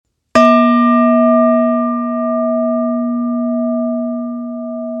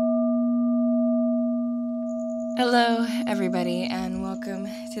Hello, everybody, and welcome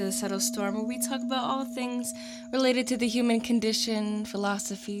to The Subtle Storm, where we talk about all things related to the human condition,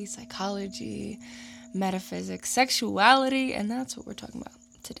 philosophy, psychology, metaphysics, sexuality, and that's what we're talking about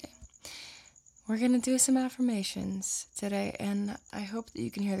today. We're going to do some affirmations today, and I hope that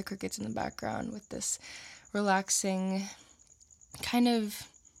you can hear the crickets in the background with this relaxing kind of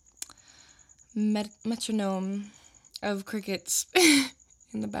metronome of crickets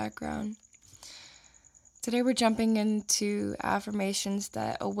in the background. Today we're jumping into affirmations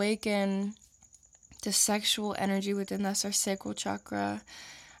that awaken the sexual energy within us, our sacral chakra,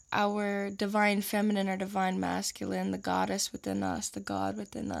 our divine feminine or divine masculine, the goddess within us, the god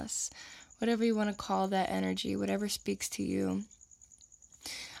within us, whatever you want to call that energy, whatever speaks to you.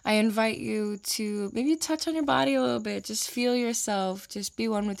 I invite you to maybe touch on your body a little bit, just feel yourself, just be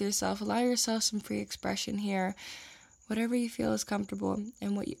one with yourself, allow yourself some free expression here, whatever you feel is comfortable,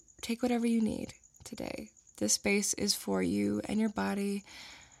 and take whatever you need today. This space is for you and your body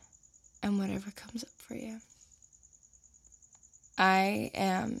and whatever comes up for you. I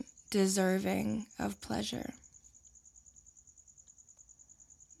am deserving of pleasure.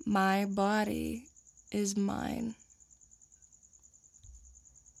 My body is mine.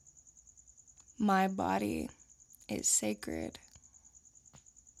 My body is sacred.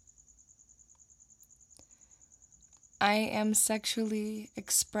 I am sexually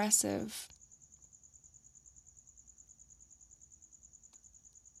expressive.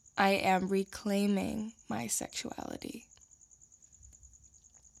 I am reclaiming my sexuality.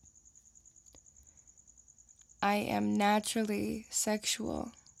 I am naturally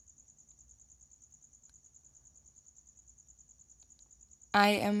sexual. I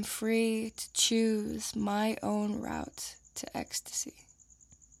am free to choose my own route to ecstasy.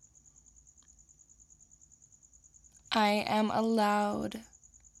 I am allowed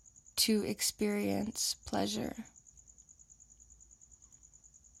to experience pleasure.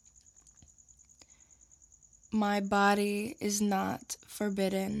 My body is not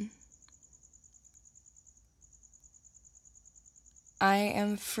forbidden. I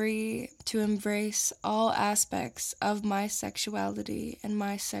am free to embrace all aspects of my sexuality and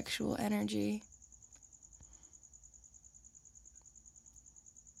my sexual energy.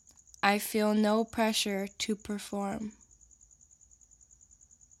 I feel no pressure to perform.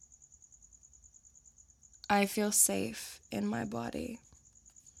 I feel safe in my body.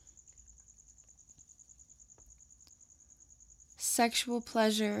 Sexual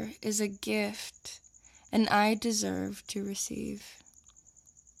pleasure is a gift, and I deserve to receive.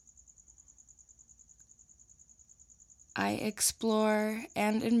 I explore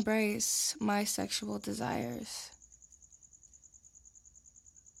and embrace my sexual desires.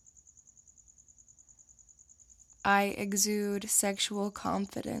 I exude sexual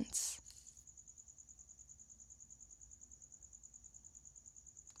confidence.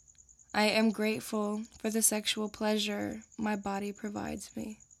 I am grateful for the sexual pleasure my body provides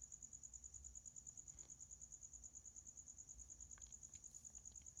me.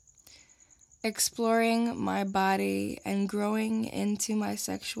 Exploring my body and growing into my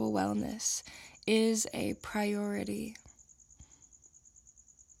sexual wellness is a priority.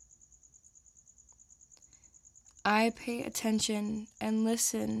 I pay attention and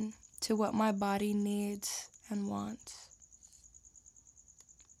listen to what my body needs and wants.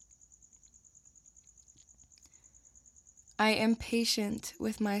 I am patient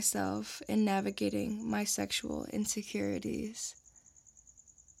with myself in navigating my sexual insecurities.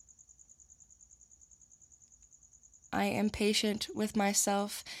 I am patient with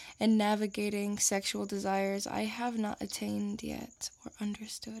myself in navigating sexual desires I have not attained yet or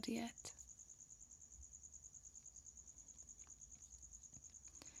understood yet.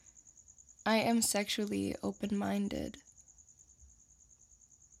 I am sexually open-minded.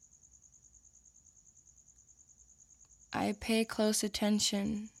 I pay close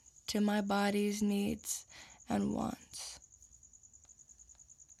attention to my body's needs and wants.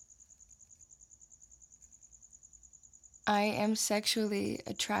 I am sexually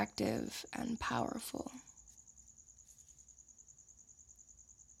attractive and powerful.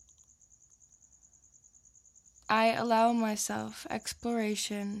 I allow myself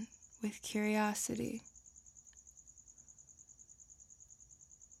exploration with curiosity.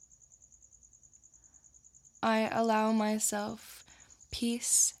 I allow myself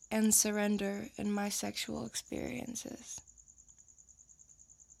peace and surrender in my sexual experiences.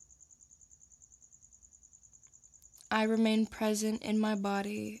 I remain present in my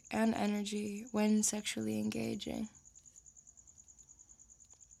body and energy when sexually engaging.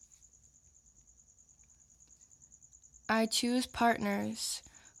 I choose partners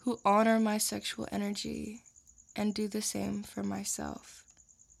who honor my sexual energy and do the same for myself.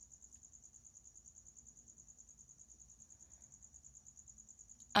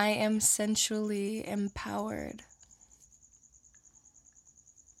 I am sensually empowered.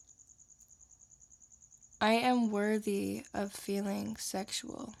 I am worthy of feeling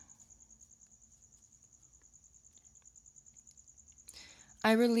sexual.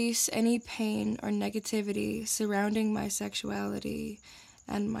 I release any pain or negativity surrounding my sexuality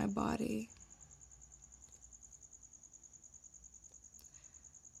and my body.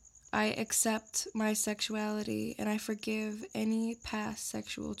 I accept my sexuality and I forgive any past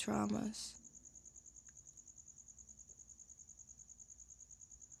sexual traumas.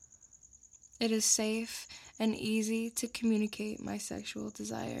 It is safe and easy to communicate my sexual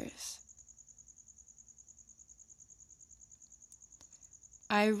desires.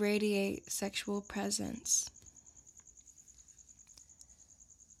 I radiate sexual presence.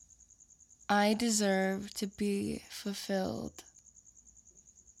 I deserve to be fulfilled.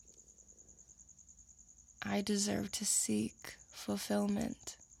 I deserve to seek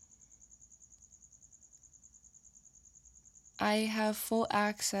fulfillment. I have full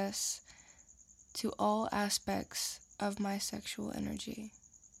access to all aspects of my sexual energy.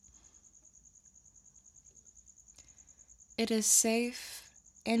 It is safe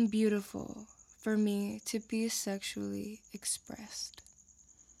and beautiful for me to be sexually expressed.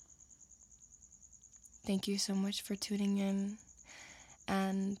 Thank you so much for tuning in,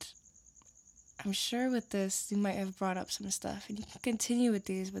 and I'm sure with this you might have brought up some stuff, and you can continue with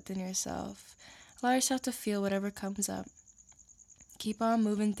these within yourself. Allow yourself to feel whatever comes up. Keep on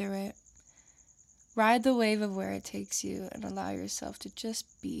moving through it. Ride the wave of where it takes you and allow yourself to just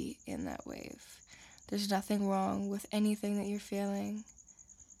be in that wave. There's nothing wrong with anything that you're feeling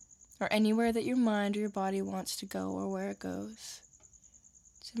or anywhere that your mind or your body wants to go or where it goes.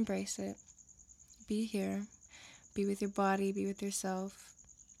 Just embrace it. Be here. Be with your body. Be with yourself.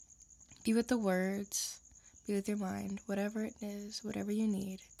 Be with the words. Be with your mind. Whatever it is, whatever you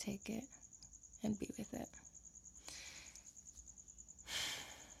need, take it and be with it.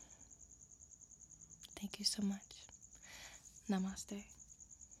 Thank you so much. Namaste.